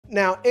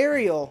Now,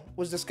 Ariel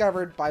was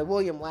discovered by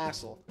William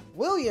Lassell.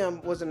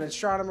 William was an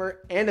astronomer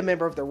and a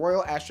member of the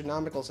Royal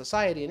Astronomical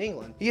Society in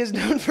England. He is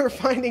known for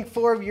finding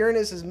 4 of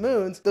Uranus's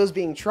moons, those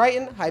being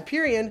Triton,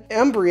 Hyperion,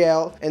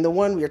 Umbriel, and the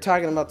one we are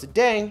talking about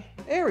today,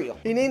 Ariel.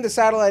 He named the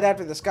satellite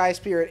after the sky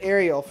spirit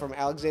Ariel from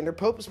Alexander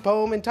Pope's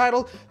poem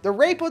entitled The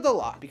Rape of the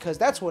Lock, because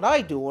that's what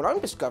I do when I'm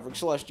discovering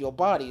celestial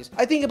bodies.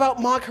 I think about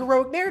mock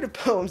heroic narrative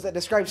poems that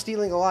describe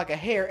stealing a lock of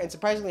hair and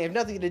surprisingly have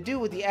nothing to do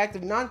with the act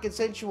of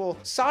non-consensual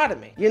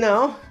sodomy. You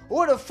know?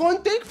 What a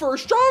fun thing for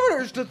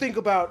astronomers to think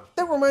about.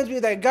 That reminds me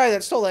of that guy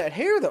that stole that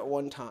hair that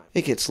one time.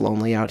 It gets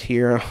lonely out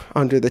here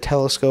under the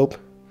telescope.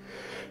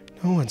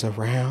 No one's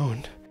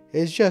around.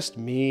 It's just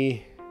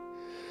me.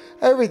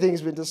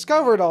 Everything's been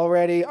discovered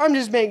already. I'm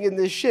just making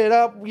this shit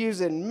up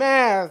using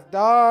math,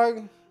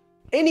 dog.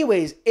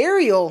 Anyways,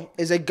 Ariel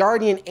is a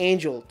guardian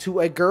angel to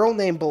a girl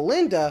named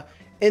Belinda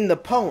in the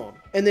poem.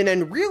 And then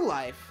in real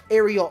life,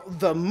 Ariel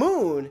the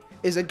moon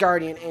is a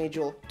guardian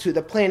angel to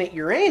the planet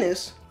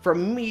Uranus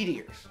from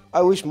meteors.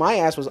 I wish my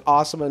ass was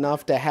awesome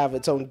enough to have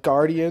its own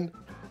guardian.